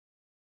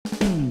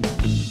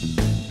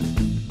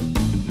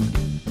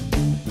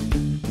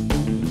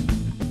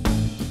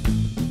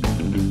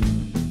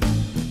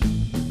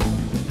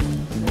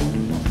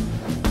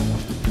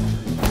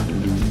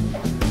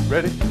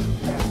Ready?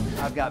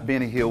 I've got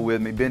Benny Hill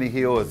with me. Benny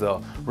Hill is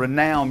a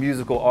renowned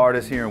musical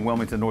artist here in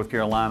Wilmington, North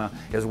Carolina,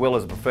 as well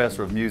as a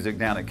professor of music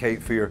down at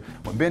Cape Fear.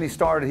 When Benny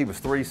started, he was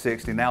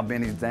 360. Now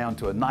Benny's down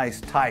to a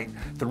nice, tight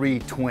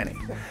 320.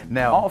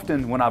 Now,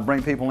 often when I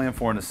bring people in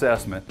for an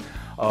assessment,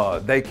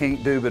 they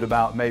can't do but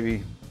about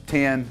maybe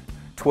 10,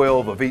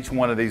 12 of each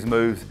one of these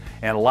moves,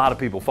 and a lot of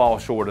people fall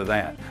short of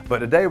that. But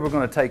today we're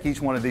going to take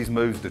each one of these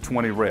moves to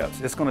 20 reps.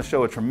 It's going to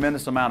show a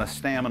tremendous amount of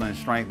stamina and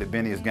strength that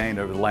Benny has gained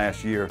over the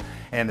last year,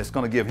 and it's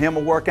going to give him a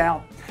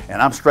workout,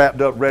 and I'm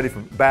strapped up ready for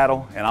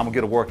battle, and I'm going to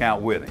get a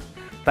workout with him.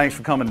 Thanks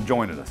for coming and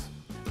joining us.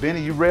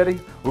 Benny, you ready?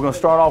 We're going to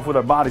start off with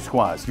our body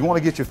squats. You want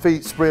to get your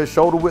feet spread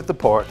shoulder width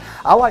apart.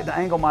 I like to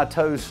angle my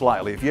toes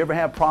slightly. If you ever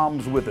have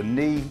problems with a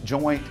knee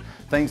joint,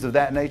 things of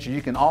that nature,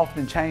 you can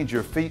often change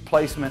your feet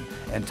placement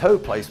and toe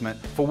placement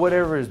for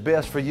whatever is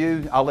best for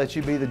you. I'll let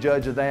you be the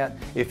judge of that.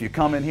 If you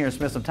come in here and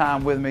spend some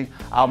time with me,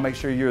 I'll make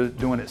sure you're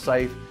doing it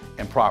safe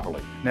and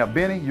properly. Now,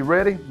 Benny, you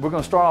ready? We're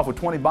going to start off with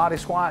 20 body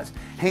squats,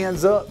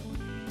 hands up,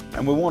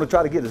 and we want to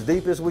try to get as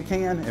deep as we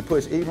can and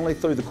push evenly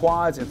through the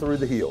quads and through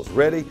the heels.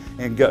 Ready?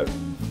 And go.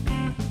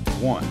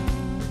 1,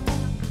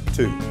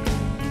 2,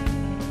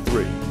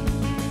 3, 4,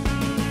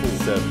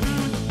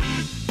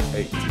 7,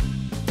 8,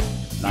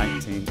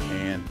 19,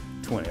 and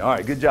 20. All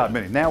right, good job,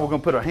 Benny. Now we're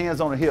going to put our hands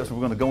on the hips and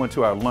we're going to go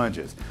into our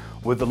lunges.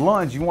 With the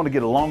lunge, you want to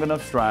get a long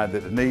enough stride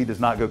that the knee does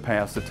not go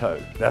past the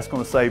toe. That's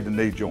going to save the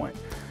knee joint.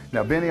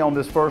 Now, Benny, on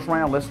this first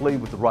round, let's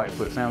lead with the right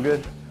foot. Sound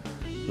good?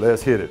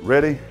 Let's hit it.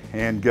 Ready?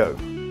 And go.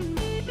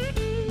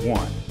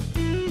 1,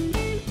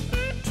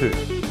 2,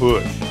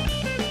 push.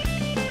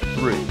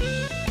 3,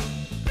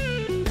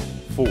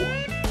 4,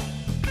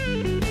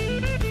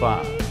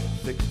 5,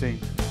 16,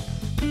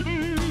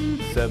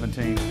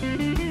 17,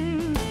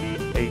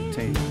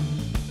 18,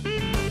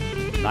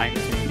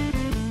 19,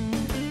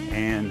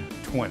 and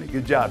 20.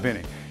 Good job,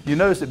 Benny. You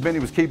notice that Benny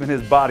was keeping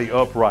his body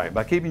upright.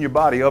 By keeping your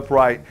body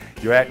upright,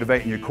 you're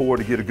activating your core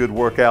to get a good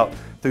workout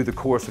through the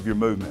course of your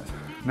movements.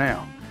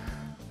 Now,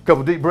 a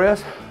couple deep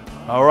breaths.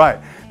 All right,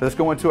 let's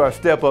go into our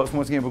step ups.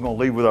 Once again, we're going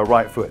to lead with our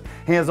right foot.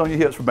 Hands on your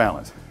hips for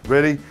balance.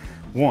 Ready?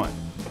 1,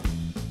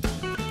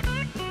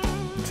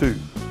 2,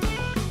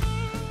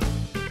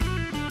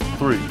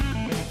 3,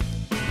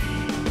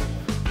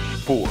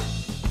 4,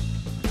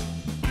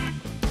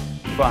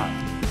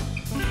 5,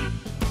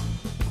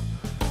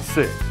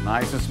 6,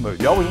 nice and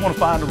smooth. You always want to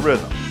find the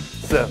rhythm.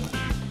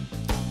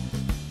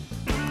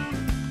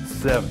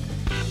 7,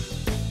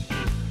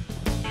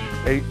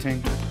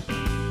 18,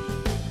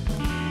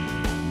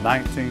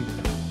 19,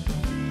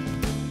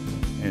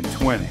 and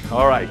 20.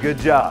 All right, good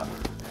job.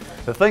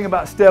 The thing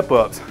about step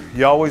ups,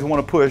 you always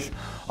want to push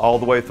all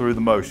the way through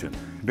the motion.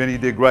 Benny, you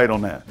did great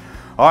on that.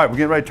 All right, we're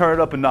getting ready to turn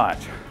it up a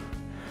notch.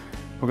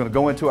 We're going to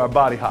go into our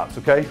body hops,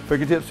 okay?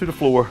 Fingertips to the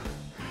floor,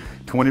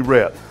 20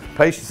 reps.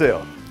 Pace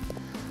yourself.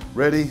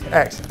 Ready,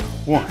 action.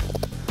 1,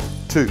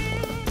 2,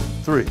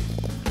 3,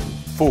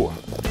 4,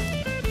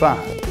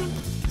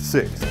 5,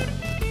 6,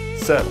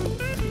 7,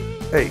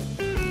 8,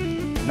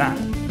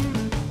 9,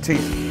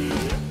 10,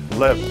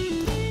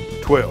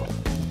 11, 12,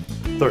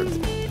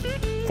 13,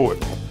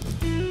 14,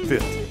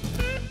 15,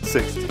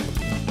 16,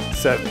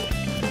 17,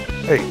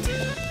 18,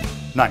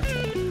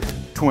 19,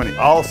 20.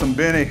 Awesome,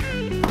 Benny.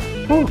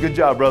 Woo, good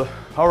job, brother.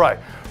 All right,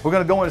 we're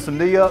gonna go into some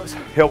knee ups,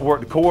 help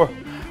work the core,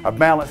 our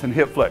balance and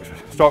hip flexors.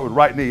 Start with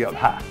right knee up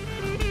high.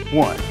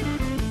 1,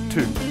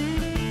 2,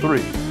 3,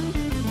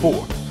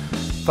 4,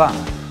 5,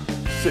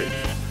 6,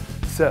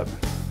 7,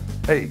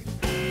 8,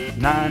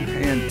 9,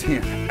 and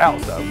 10.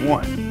 Outside.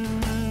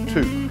 1,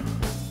 2,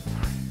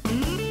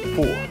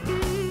 4,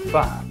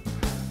 5,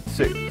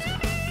 6,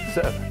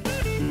 7,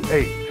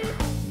 8,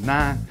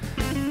 9,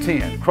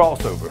 10.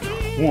 Crossovers.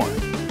 1,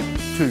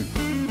 2,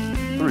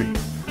 3,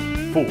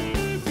 4,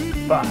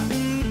 5,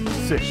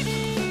 6,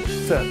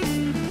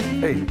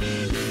 7,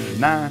 8,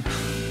 9,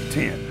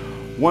 10.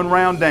 One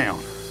round down.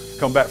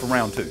 Come back for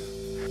round 2.